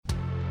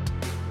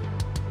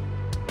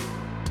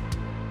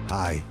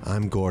Hi,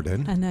 I'm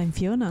Gordon. And I'm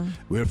Fiona.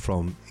 We're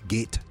from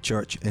Gate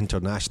Church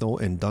International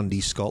in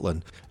Dundee,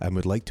 Scotland, and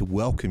would like to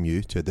welcome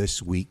you to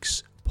this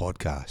week's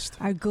podcast.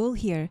 Our goal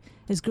here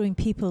is growing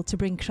people to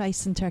bring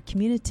Christ into our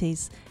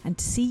communities and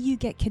to see you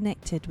get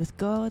connected with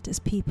God, His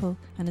people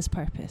and His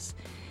purpose.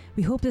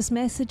 We hope this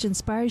message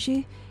inspires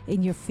you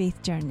in your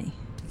faith journey.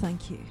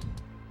 Thank you.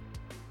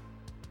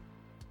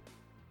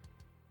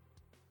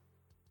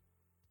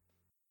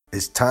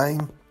 It's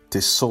time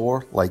to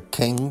soar like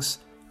kings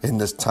in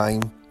this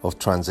time of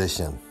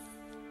transition.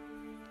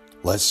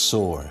 Let's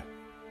soar.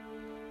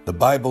 The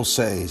Bible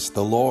says,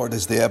 "The Lord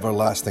is the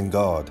everlasting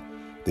God,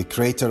 the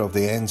creator of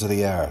the ends of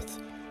the earth.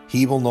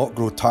 He will not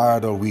grow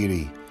tired or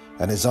weary,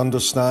 and His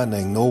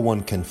understanding no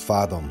one can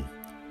fathom.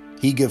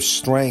 He gives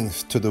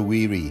strength to the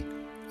weary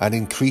and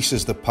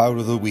increases the power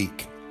of the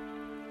weak.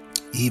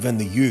 Even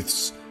the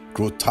youths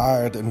grow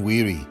tired and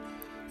weary,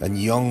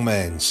 and young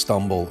men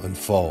stumble and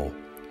fall.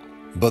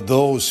 But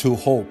those who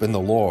hope in the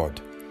Lord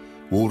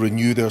will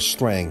renew their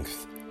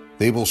strength.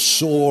 They will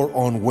soar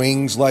on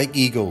wings like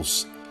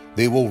eagles.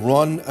 They will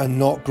run and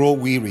not grow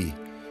weary.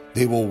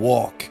 They will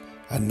walk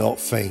and not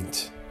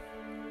faint."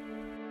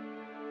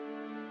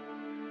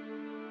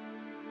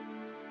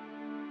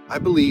 I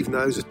believe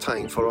now is the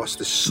time for us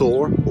to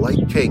soar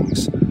like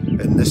kings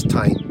in this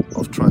time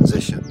of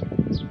transition.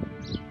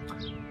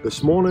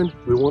 This morning,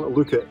 we want to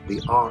look at the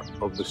art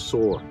of the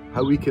soar,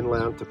 how we can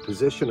learn to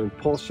position and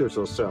posture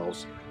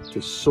ourselves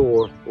to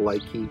soar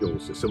like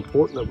eagles. It's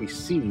important that we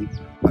see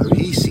how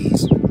He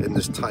sees in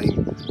this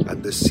time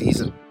and this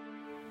season.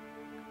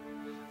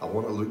 I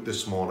want to look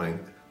this morning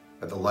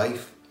at the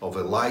life of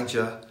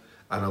Elijah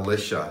and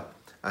Elisha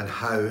and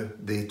how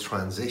they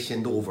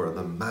transitioned over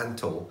the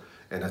mantle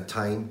in a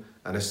time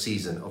and a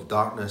season of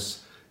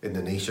darkness in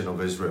the nation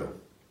of Israel.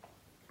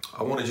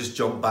 I want to just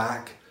jump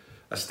back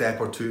a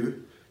step or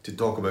two to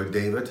talk about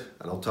David,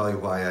 and I'll tell you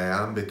why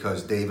I am,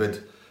 because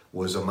David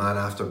was a man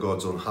after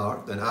God's own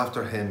heart. Then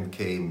after him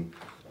came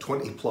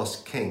 20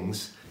 plus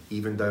kings,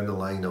 even down the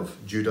line of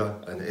Judah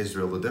and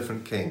Israel, the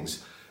different kings.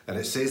 And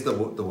it says that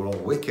they were all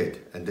wicked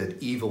and did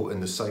evil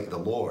in the sight of the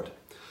Lord.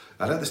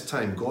 And at this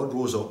time, God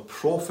rose up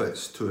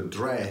prophets to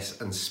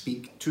address and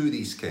speak to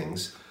these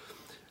kings.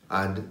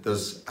 And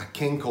there's a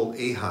king called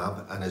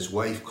Ahab and his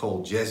wife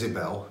called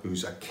Jezebel,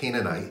 who's a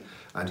Canaanite,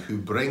 and who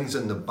brings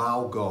in the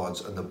Baal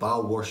gods and the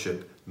Baal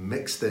worship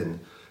mixed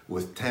in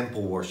with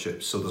temple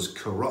worship. So there's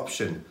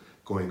corruption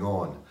going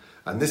on.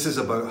 And this is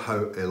about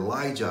how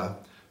Elijah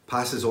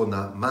passes on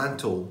that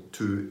mantle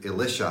to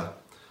Elisha.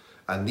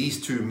 And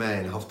these two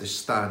men have to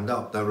stand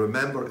up. Now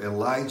remember,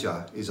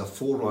 Elijah is a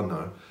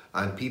forerunner,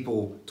 and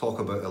people talk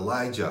about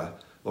Elijah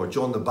or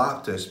John the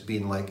Baptist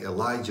being like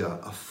Elijah,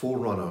 a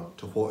forerunner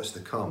to what is to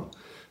come.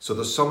 So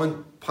there's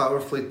something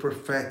powerfully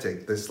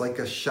prophetic that's like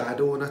a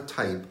shadow and a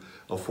type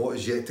of what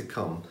is yet to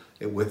come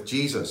with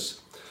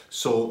Jesus.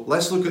 So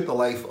let's look at the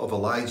life of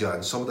Elijah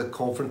and some of the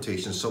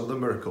confrontations, some of the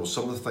miracles,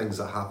 some of the things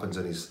that happens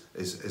in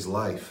his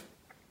life.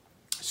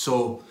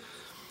 So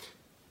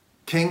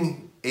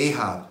King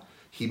Ahab,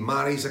 he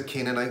marries a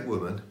Canaanite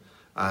woman,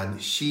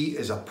 and she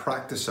is a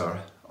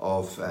practicer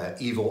of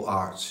evil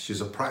arts.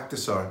 She's a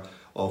practicer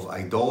of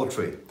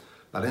idolatry.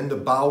 And in the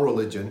Baal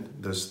religion,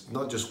 there's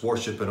not just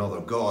worshiping other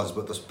gods,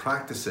 but there's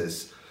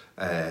practices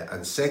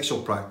and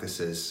sexual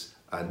practices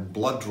and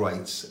blood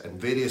rites and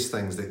various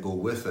things that go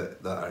with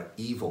it that are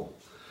evil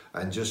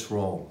and just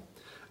wrong.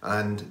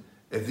 And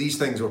if these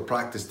things were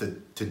practiced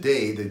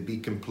today, they'd be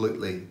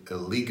completely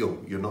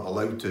illegal. You're not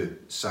allowed to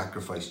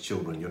sacrifice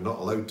children. You're not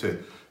allowed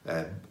to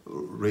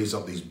raise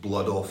up these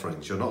blood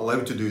offerings. You're not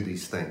allowed to do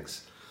these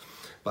things.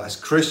 But as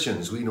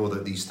Christians, we know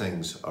that these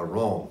things are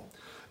wrong.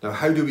 Now,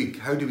 how do we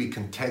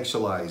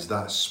contextualize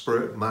that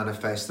spirit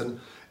manifesting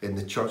in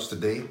the church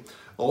today?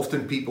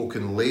 Often people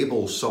can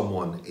label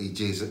someone a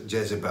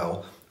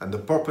Jezebel, and the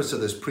purpose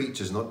of this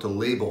preach is not to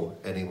label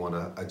anyone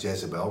a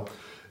Jezebel.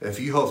 If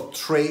you have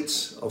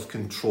traits of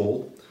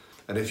control,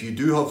 and if you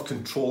do have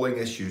controlling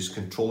issues,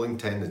 controlling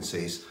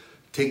tendencies,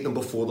 take them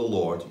before the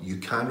Lord. You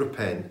can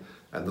repent,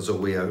 and there's a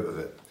way out of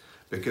it.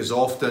 Because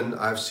often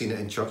I've seen it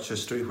in church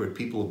history where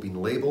people have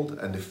been labeled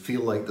and they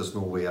feel like there's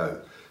no way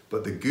out.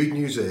 But the good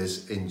news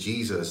is, in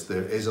Jesus,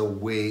 there is a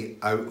way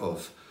out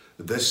of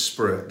this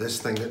spirit, this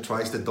thing that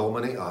tries to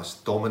dominate us,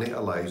 dominate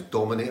our lives,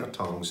 dominate our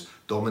tongues,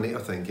 dominate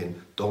our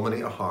thinking,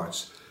 dominate our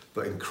hearts.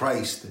 But in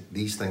Christ,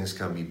 these things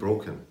can be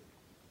broken.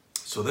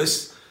 So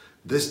this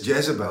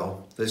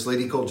Jezebel, this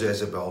lady called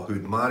Jezebel,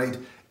 who'd married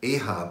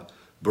Ahab,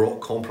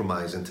 brought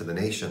compromise into the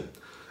nation.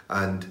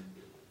 And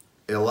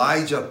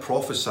Elijah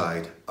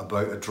prophesied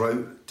about a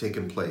drought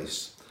taking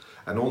place.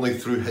 And only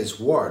through his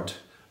word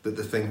that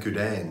the thing could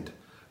end.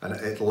 And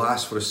it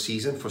lasts for a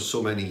season, for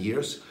so many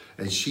years.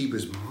 And she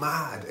was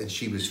mad and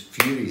she was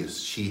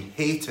furious. She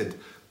hated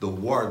the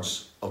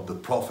words of the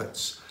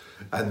prophets.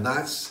 And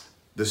that's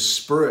the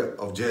spirit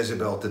of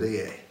Jezebel today.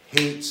 It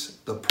hates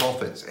the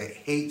prophets. It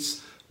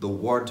hates the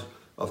word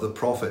of the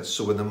prophets.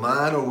 So when the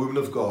man or woman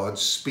of God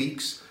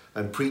speaks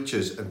and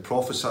preaches and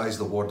prophesies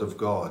the word of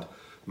God,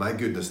 my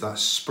goodness, that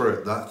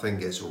spirit, that thing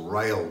gets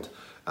riled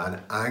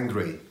and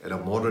angry in a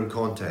modern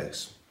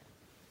context.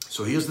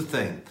 So here's the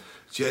thing.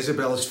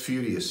 Jezebel is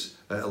furious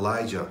at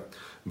Elijah,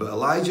 but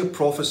Elijah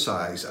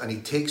prophesies and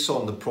he takes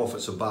on the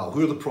prophets of Baal.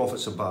 Who are the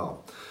prophets of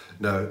Baal?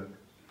 Now,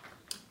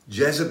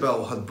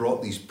 Jezebel had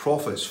brought these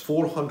prophets,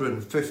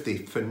 450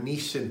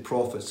 Phoenician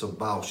prophets of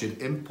Baal.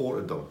 She'd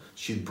imported them.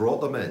 She'd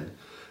brought them in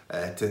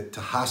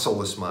to hassle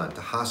this man,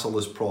 to hassle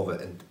this prophet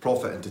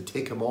and to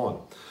take him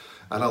on.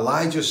 And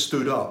Elijah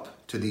stood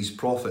up to these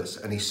prophets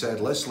and he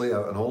said, let's lay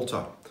out an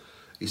altar.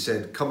 He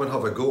said, come and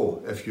have a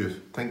go if you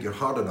think you're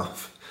hard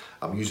enough.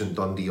 I'm using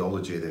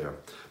Dundeeology there.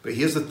 But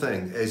here's the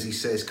thing, is he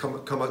says, come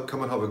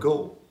and have a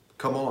go.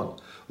 Come on.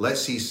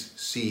 Let's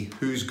see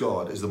whose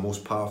God is the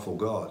most powerful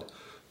God.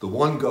 The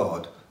one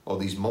God or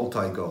these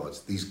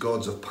multi-gods, these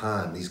gods of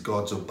Pan, these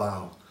gods of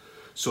Baal.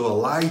 So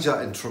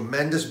Elijah, in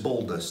tremendous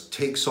boldness,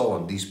 takes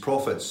on these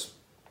prophets.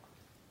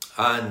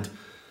 And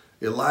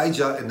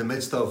Elijah, in the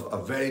midst of a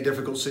very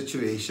difficult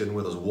situation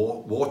where there's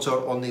water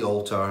on the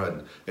altar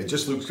and it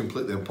just looks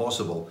completely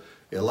impossible,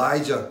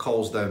 Elijah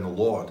calls down the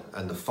Lord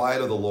and the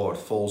fire of the Lord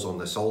falls on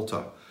this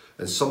altar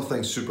and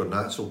something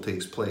supernatural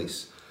takes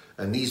place.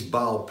 And these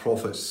Baal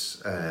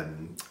prophets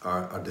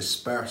are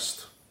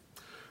dispersed.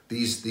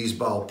 These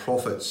Baal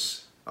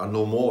prophets are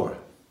no more.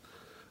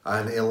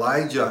 And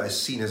Elijah is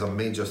seen as a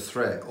major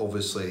threat,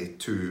 obviously,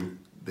 to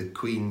the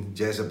Queen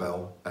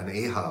Jezebel and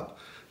Ahab.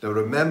 Now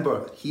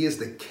remember, he is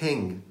the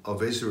king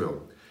of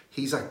Israel.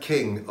 He's a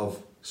king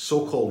of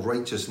so-called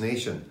righteous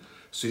nation.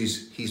 So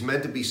he's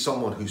meant to be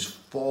someone who's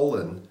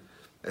following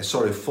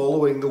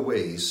the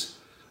ways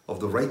of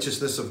the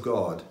righteousness of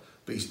God,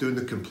 but he's doing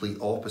the complete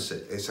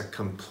opposite. It's a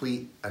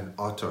complete and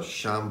utter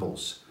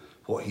shambles,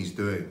 what he's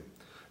doing.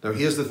 Now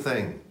here's the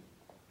thing.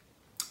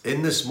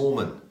 In this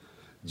moment,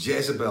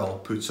 Jezebel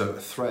puts out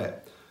a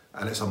threat,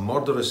 and it's a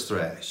murderous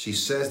threat. She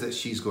says that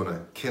she's going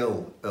to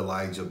kill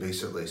Elijah,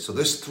 basically. So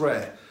this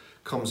threat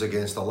comes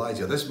against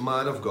Elijah, this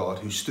man of God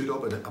who stood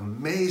up in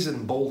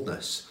amazing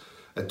boldness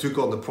and took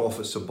on the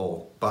prophets of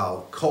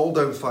Baal, called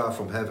down fire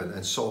from heaven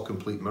and saw a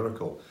complete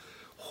miracle.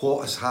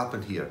 What has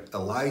happened here?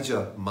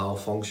 Elijah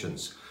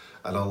malfunctions,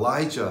 and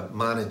Elijah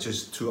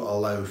manages to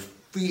allow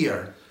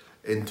fear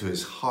into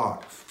his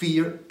heart.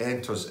 Fear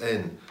enters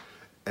in.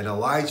 And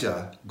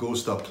Elijah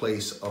goes to a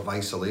place of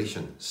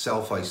isolation,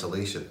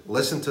 self-isolation.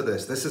 Listen to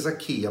this. This is a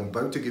key. I'm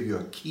about to give you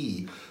a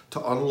key to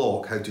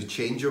unlock how to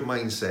change your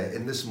mindset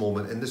in this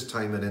moment, in this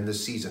time, and in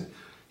this season.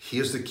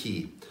 Here's the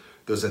key.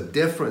 There's a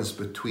difference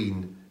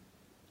between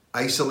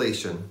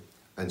isolation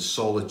and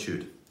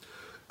solitude.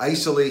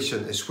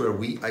 Isolation is where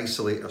we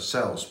isolate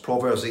ourselves.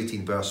 Proverbs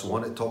 18 verse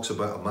 1, it talks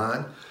about a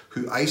man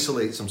who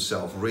isolates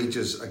himself,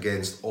 rages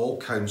against all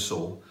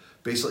counsel,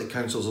 basically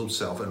counsels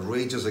himself and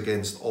rages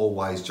against all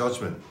wise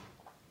judgment.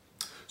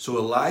 So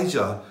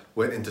Elijah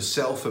went into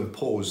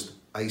self-imposed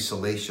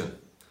isolation.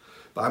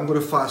 But I'm going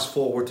to fast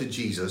forward to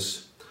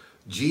Jesus.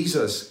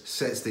 Jesus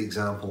sets the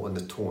example and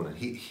the tone.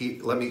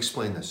 And let me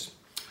explain this.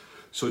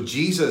 So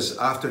Jesus,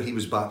 after he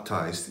was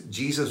baptized,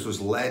 Jesus was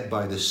led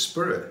by the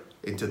Spirit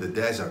into the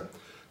desert.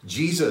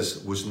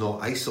 Jesus was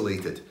not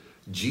isolated.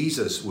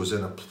 Jesus was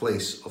in a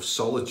place of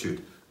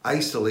solitude.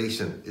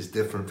 Isolation is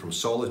different from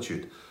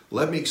solitude.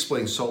 Let me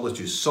explain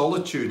solitude.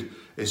 Solitude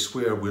is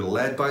where we're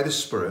led by the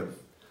Spirit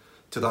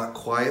to that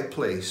quiet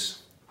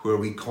place where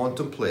we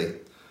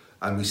contemplate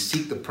and we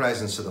seek the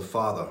presence of the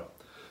Father.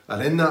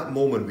 And in that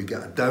moment, we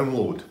get a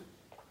download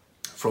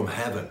from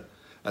heaven,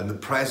 and the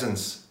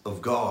presence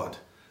of God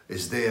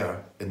is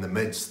there in the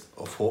midst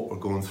of what we're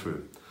going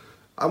through.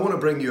 I want to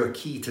bring you a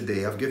key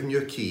today. I've given you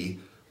a key,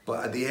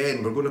 but at the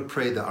end, we're going to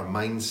pray that our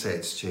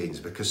mindsets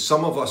change, because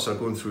some of us are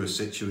going through a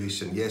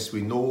situation. Yes,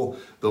 we know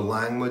the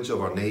language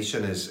of our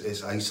nation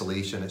is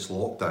isolation, it's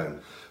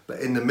lockdown. But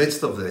in the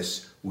midst of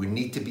this, we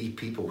need to be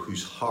people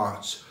whose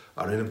hearts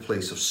are in a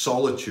place of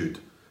solitude,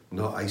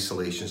 not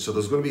isolation. So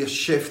there's going to be a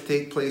shift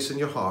take place in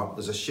your heart.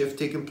 There's a shift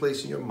taking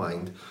place in your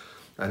mind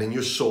and in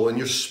your soul, in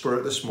your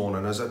spirit this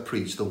morning. As I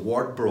preach, the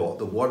word brought,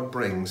 the word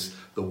brings,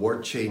 the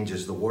word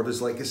changes. The word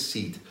is like a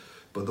seed,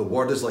 but the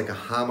word is like a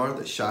hammer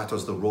that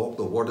shatters the rock.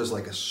 The word is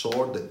like a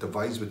sword that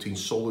divides between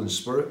soul and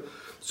spirit.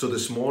 So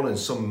this morning,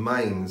 some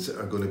minds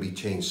are going to be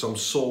changed. Some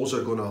souls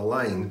are going to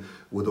align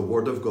with the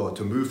word of God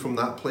to move from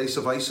that place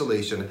of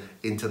isolation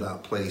into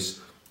that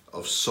place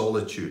of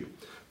solitude,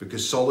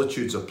 because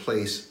solitude's a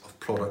place of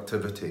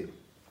productivity.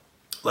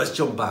 Let's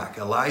jump back.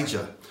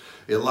 Elijah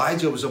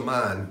was a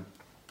man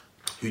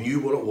who knew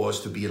what it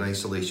was to be in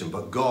isolation,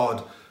 but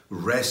God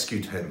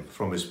rescued him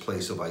from his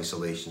place of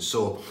isolation.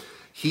 So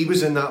he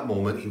was in that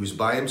moment, he was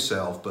by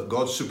himself, but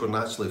God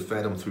supernaturally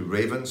fed him through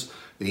ravens.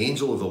 The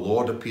angel of the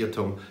Lord appeared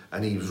to him,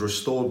 and he was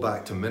restored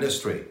back to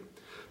ministry.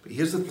 But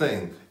here's the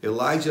thing,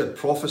 Elijah had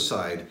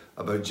prophesied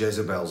about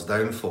Jezebel's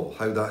downfall,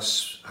 how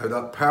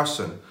that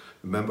person,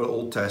 remember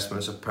Old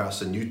Testament, it's a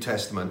person, New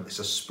Testament, it's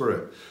a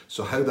spirit.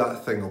 So how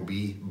that thing will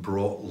be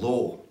brought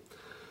low.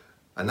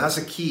 And that's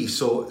a key.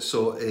 So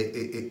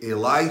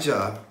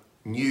Elijah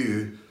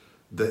knew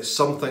that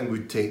something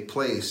would take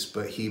place,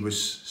 but he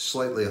was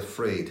slightly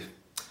afraid.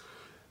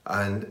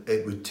 And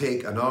it would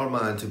take an armed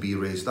man to be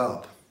raised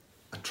up.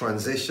 a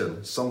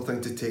transition,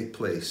 something to take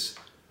place,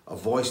 a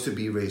voice to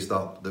be raised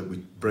up that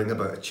would bring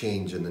about a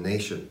change in the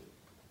nation.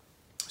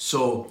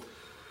 So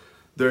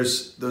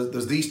there's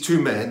these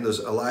two men, there's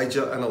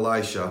Elijah and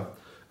Elisha,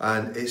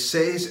 and it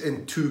says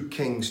in 2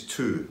 Kings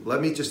 2,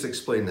 let me just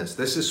explain this.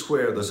 This is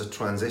where there's a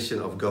transition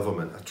of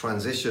government, a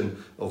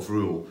transition of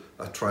rule,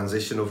 a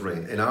transition of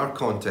reign. In our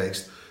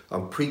context,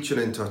 I'm preaching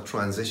into a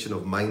transition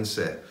of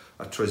mindset,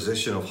 a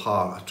transition of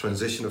heart, a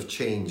transition of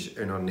change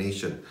in our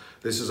nation.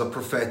 This is a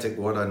prophetic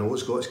word. I know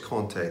it's got its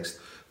context,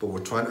 but we're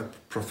trying to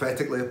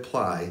prophetically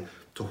apply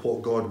to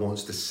what God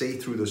wants to say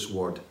through this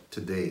word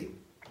today.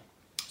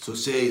 So it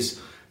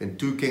says in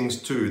 2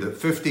 Kings 2 that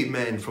 50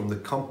 men from the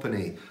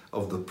company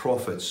of the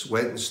prophets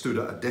went and stood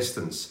at a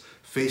distance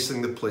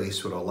facing the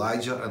place where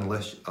Elijah and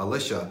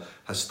Elisha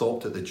had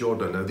stopped at the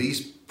Jordan. Now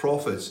these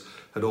prophets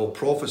had all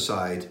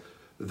prophesied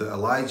that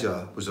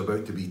Elijah was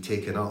about to be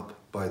taken up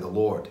by the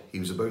Lord. He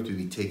was about to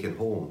be taken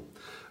home.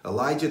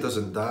 Elijah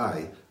doesn't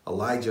die.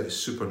 Elijah is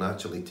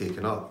supernaturally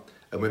taken up.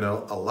 And when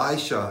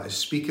Elisha is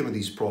speaking with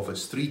these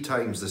prophets, 3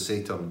 times they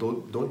say to him,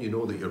 don't you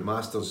know that your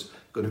master's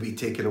going to be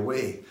taken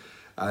away?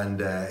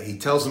 And he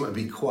tells them to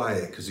be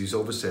quiet because he's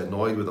obviously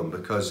annoyed with them,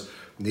 because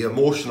the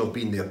emotion of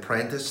being the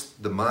apprentice,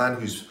 the man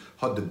who's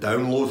had the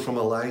download from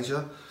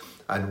Elijah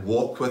and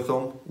walked with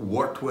him,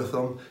 worked with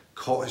him,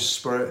 caught his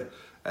spirit,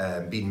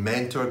 been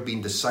mentored,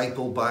 been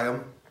discipled by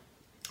him.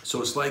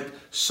 So it's like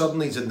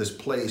suddenly he's in this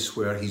place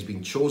where he's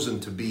been chosen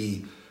to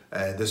be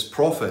this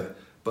prophet,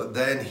 but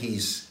then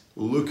he's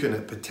looking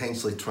at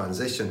potentially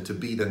transition to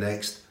be the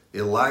next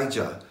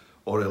Elijah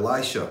or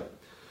Elisha.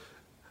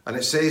 And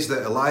it says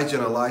that Elijah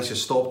and Elisha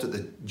stopped at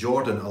the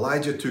Jordan.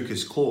 Elijah took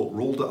his cloak,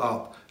 rolled it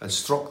up, and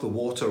struck the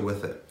water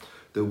with it.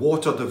 The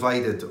water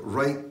divided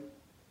right,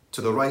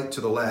 to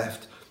the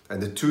left,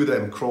 and the two of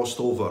them crossed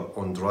over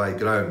on dry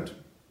ground.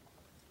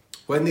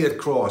 When they had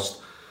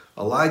crossed,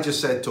 Elijah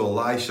said to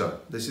Elisha,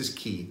 this is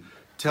key,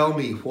 tell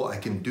me what I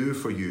can do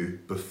for you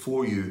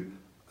before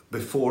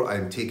I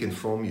am taken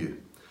from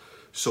you.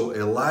 So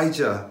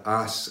Elijah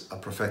asks a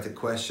prophetic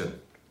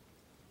question.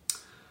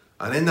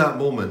 And in that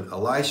moment,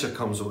 Elisha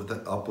comes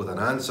up with an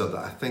answer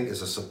that I think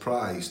is a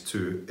surprise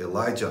to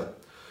Elijah.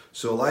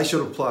 So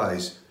Elisha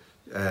replies,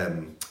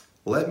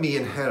 let me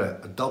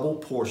inherit a double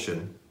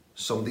portion.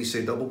 Somebody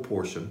say double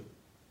portion.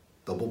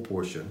 Double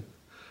portion.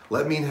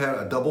 Let me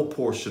inherit a double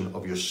portion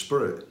of your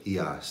spirit, he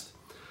asked.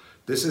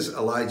 This is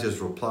Elijah's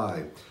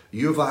reply.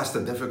 You have asked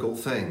a difficult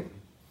thing.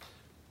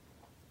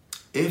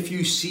 If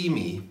you see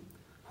me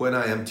when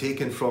I am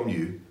taken from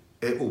you,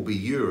 it will be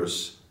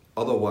yours.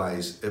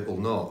 Otherwise, it will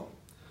not.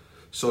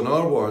 So in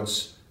other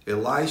words,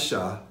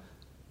 Elijah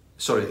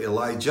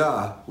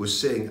was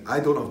saying, I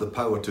don't have the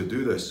power to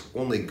do this.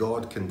 Only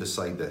God can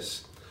decide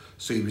this.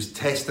 So he was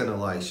testing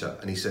Elisha,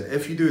 and he said,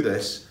 if you do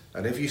this,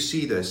 and if you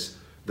see this,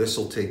 this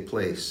will take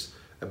place.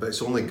 But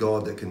it's only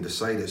God that can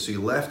decide it. So he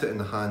left it in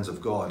the hands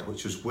of God,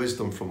 which was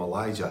wisdom from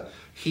Elijah.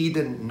 He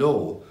didn't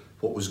know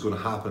what was going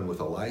to happen with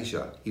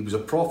Elijah. He was a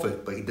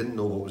prophet, but he didn't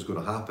know what was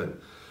going to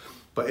happen.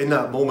 But in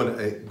that moment,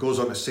 it goes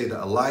on to say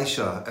that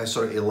Elijah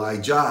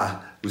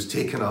was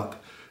taken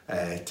up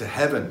to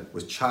heaven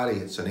with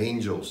chariots and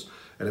angels,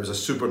 and it was a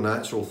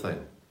supernatural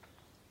thing.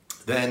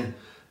 Then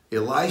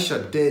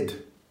Elisha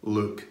did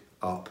look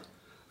up,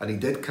 and he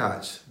did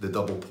catch the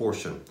double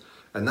portion.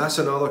 And that's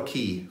another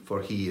key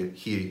for here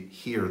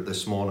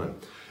this morning,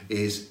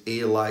 is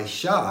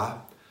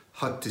Elisha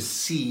had to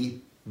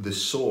see the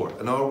soar.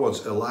 In other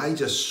words,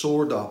 Elijah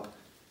soared up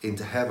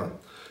into heaven.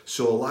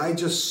 So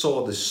Elijah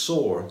saw the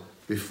soar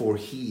before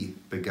he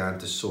began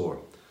to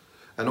soar.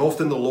 And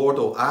often the Lord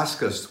will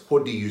ask us,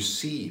 what do you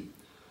see?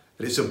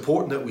 And it's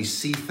important that we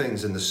see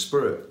things in the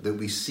Spirit, that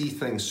we see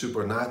things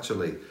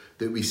supernaturally,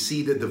 that we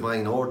see the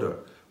divine order,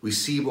 we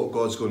see what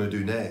God's going to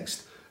do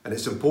next. And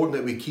it's important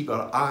that we keep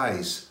our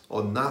eyes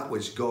on that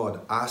which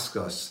God asks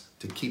us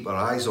to keep our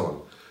eyes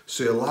on.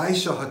 So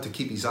Elisha had to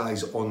keep his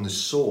eyes on the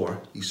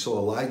soar. He saw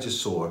Elijah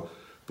soar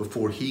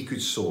before he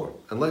could soar.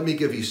 And let me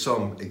give you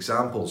some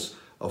examples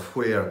of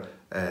where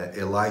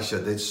Elisha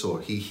did soar.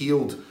 He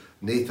healed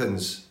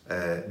Naaman's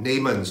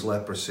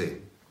leprosy.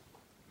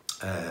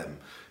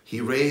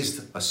 He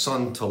raised a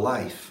son to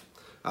life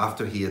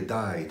after he had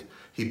died.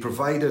 He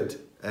provided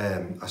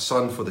a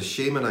son for the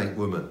Shamanite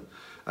woman.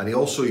 And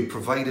he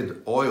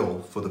provided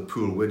oil for the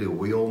poor widow.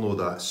 We all know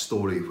that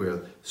story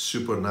where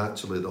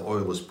supernaturally the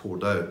oil is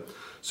poured out.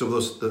 So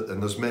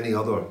there's many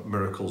other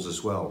miracles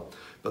as well.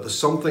 But there's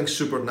something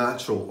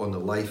supernatural on the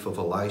life of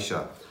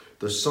Elisha.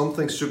 There's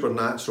something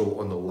supernatural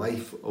on the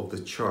life of the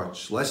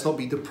church. Let's not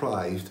be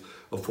deprived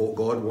of what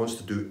God wants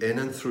to do in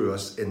and through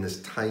us in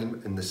this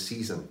time, in this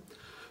season.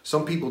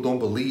 Some people don't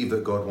believe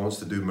that God wants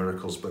to do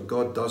miracles, but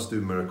God does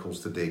do miracles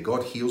today.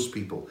 God heals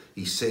people.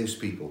 He saves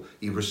people.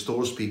 He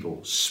restores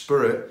people.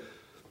 Spirit,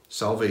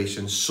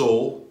 salvation,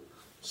 soul,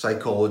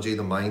 psychology,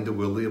 the mind, the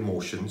will, the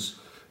emotions,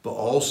 but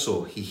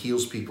also he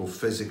heals people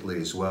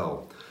physically as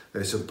well.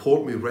 And it's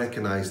important we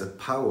recognize the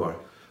power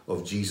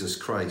of Jesus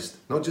Christ.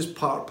 Not just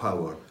part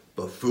power,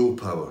 but full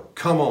power.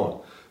 Come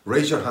on.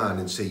 Raise your hand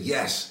and say,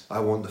 yes, I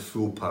want the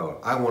full power.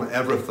 I want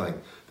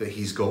everything that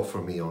he's got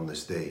for me on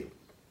this day.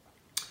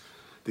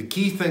 The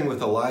key thing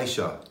with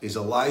Elisha is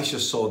Elisha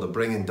saw the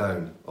bringing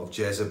down of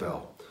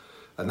Jezebel.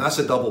 And that's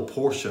a double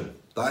portion.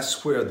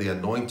 That's where the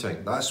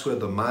anointing, that's where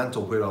the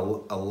mantle, where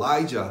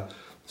Elijah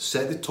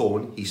set the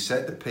tone, he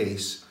set the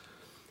pace,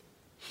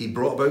 he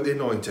brought about the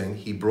anointing,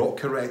 he brought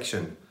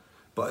correction.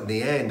 But in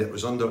the end, it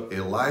was under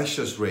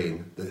Elisha's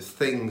reign that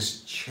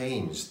things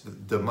changed. The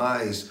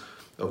demise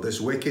of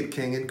this wicked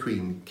king and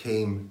queen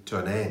came to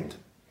an end.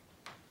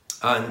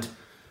 And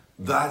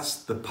that's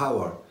the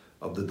power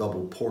of the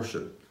double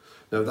portion.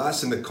 Now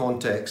that's in the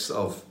context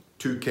of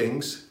 2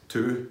 Kings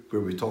 2,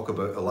 where we talk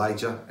about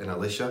Elijah and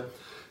Elisha.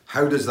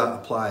 How does that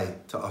apply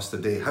to us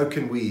today? How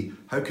can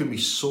we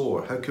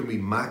soar? How can we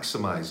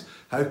maximize?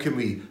 How can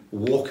we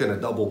walk in a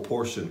double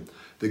portion?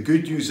 The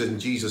good news in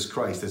Jesus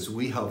Christ is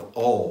we have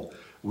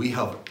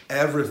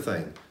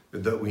everything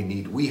that we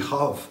need. We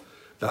have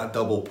that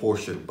double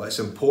portion, but it's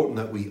important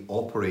that we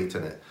operate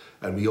in it,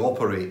 and we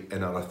operate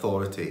in our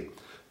authority,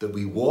 that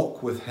we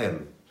walk with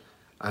him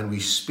and we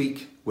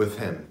speak with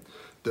him,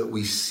 that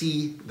we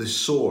see the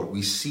soar,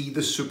 we see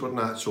the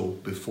supernatural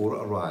before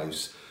it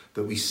arrives,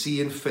 that we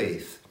see in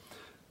faith.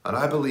 And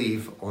I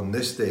believe on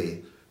this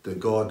day that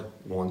God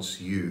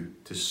wants you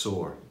to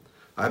soar.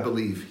 I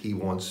believe he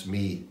wants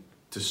me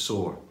to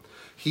soar.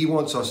 He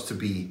wants us to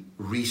be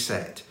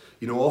reset.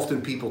 You know,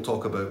 often people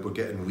talk about we're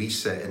getting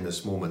reset in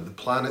this moment. The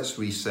planet's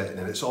resetting,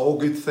 and it's all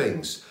good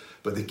things.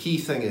 But the key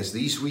thing is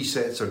these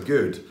resets are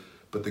good,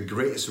 but the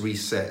greatest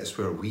reset is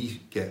where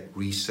we get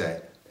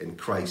reset in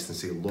Christ and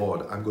say,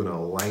 Lord, I'm going to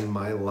align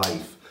my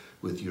life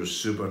with your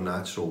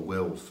supernatural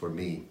will for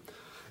me.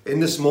 In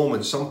this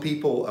moment, some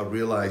people are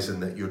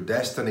realizing that your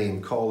destiny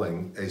and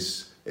calling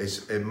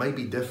it might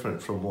be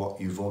different from what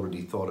you've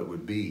already thought it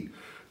would be.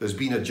 There's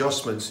been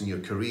adjustments in your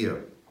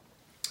career.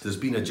 There's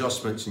been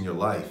adjustments in your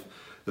life.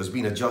 There's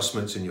been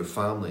adjustments in your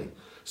family.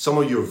 Some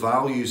of your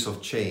values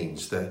have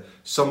changed. That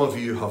some of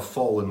you have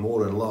fallen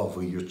more in love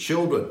with your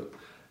children.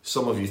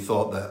 Some of you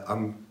thought that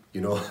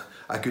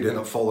I could end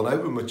up falling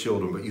out with my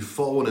children, but you've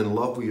fallen in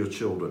love with your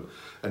children.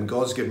 And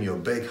God's given you a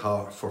big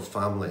heart for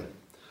family.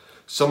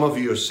 Some of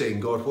you are saying,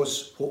 God,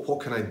 what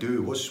can I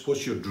do?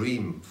 What's your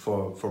dream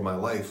for my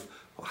life?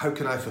 How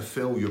can I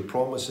fulfill your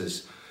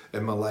promises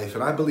in my life?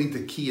 And I believe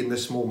the key in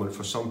this moment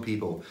for some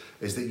people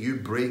is that you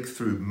break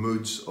through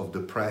moods of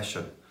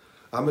depression.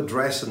 I'm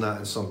addressing that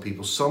in some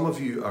people. Some of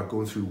you are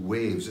going through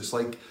waves. It's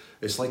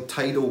like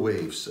tidal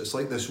waves. It's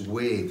like this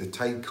wave. The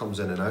tide comes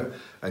in and out,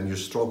 and you're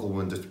struggling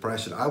with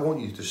depression. I want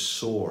you to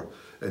soar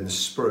in the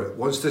spirit.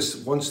 Once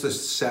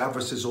this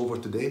service is over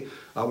today,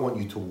 I want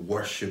you to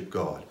worship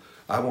God.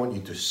 I want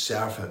you to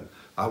serve him.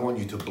 I want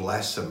you to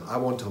bless him. I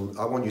want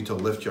you to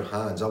lift your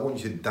hands. I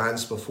want you to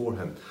dance before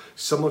him.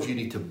 Some of you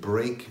need to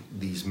break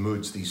these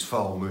moods, these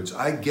foul moods.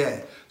 I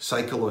get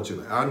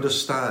psychologically. I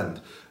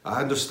understand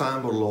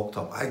we're locked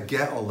up. I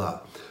get all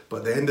that. But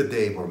at the end of the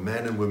day, we're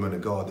men and women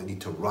of God that need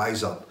to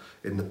rise up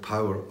in the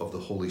power of the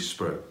Holy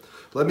Spirit.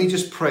 Let me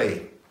just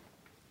pray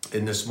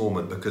in this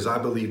moment, because I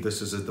believe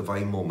this is a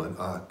divine moment,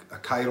 a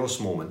kairos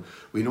moment.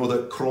 We know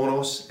that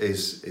chronos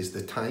is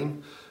the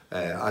time,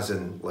 as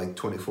in like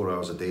 24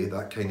 hours a day,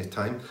 that kind of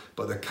time.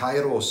 But the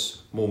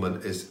kairos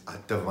moment is a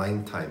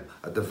divine time,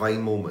 a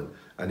divine moment,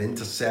 an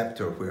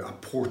interceptor, a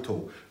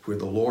portal where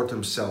the Lord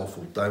himself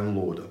will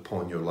download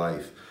upon your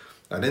life.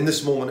 And in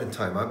this moment in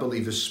time, I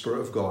believe the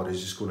Spirit of God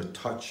is just going to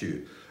touch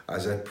you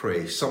as I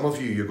pray. Some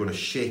of you, you're going to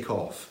shake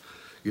off.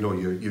 You know,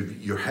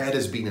 your head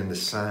has been in the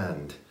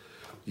sand.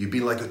 You've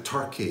been like a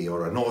turkey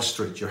or an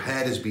ostrich. Your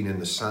head has been in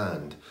the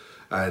sand.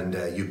 And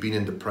you've been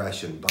in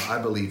depression, but I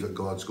believe that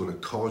God's going to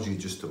cause you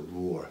just to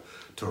roar,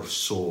 to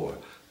soar,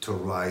 to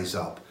rise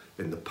up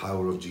in the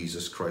power of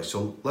Jesus Christ.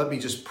 So let me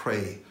just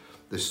pray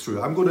this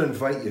through. I'm going to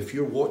invite you, if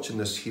you're watching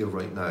this here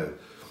right now,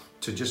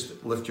 to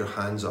just lift your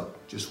hands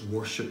up, just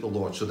worship the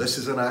Lord. So this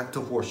is an act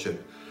of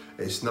worship.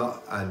 It's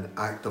not an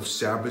act of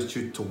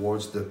servitude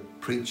towards the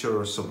preacher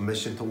or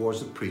submission towards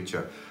the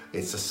preacher.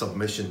 It's a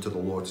submission to the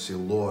Lord. Say,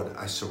 Lord,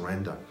 I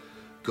surrender.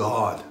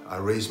 God, I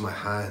raise my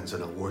hands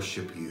and I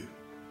worship you.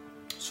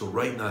 So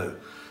right now,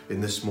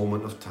 in this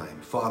moment of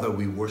time, Father,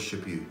 we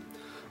worship you.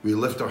 We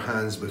lift our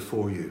hands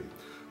before you.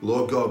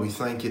 Lord God, we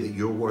thank you that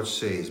your word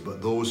says,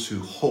 but those who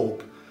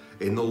hope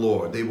in the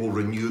Lord, they will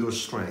renew their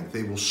strength.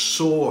 They will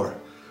soar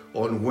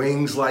on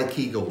wings like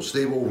eagles.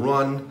 They will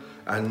run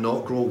and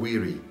not grow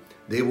weary.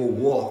 They will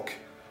walk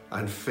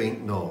and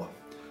faint not.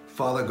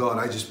 Father God,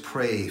 I just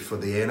pray for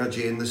the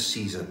energy in this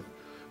season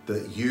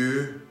that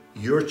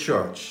your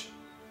church,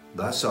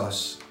 that's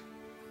us,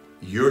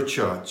 your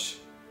church,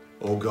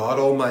 oh God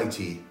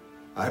Almighty,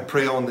 I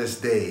pray on this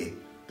day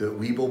that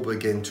we will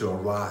begin to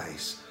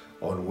arise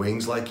on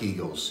wings like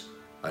eagles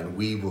and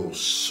we will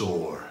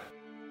soar.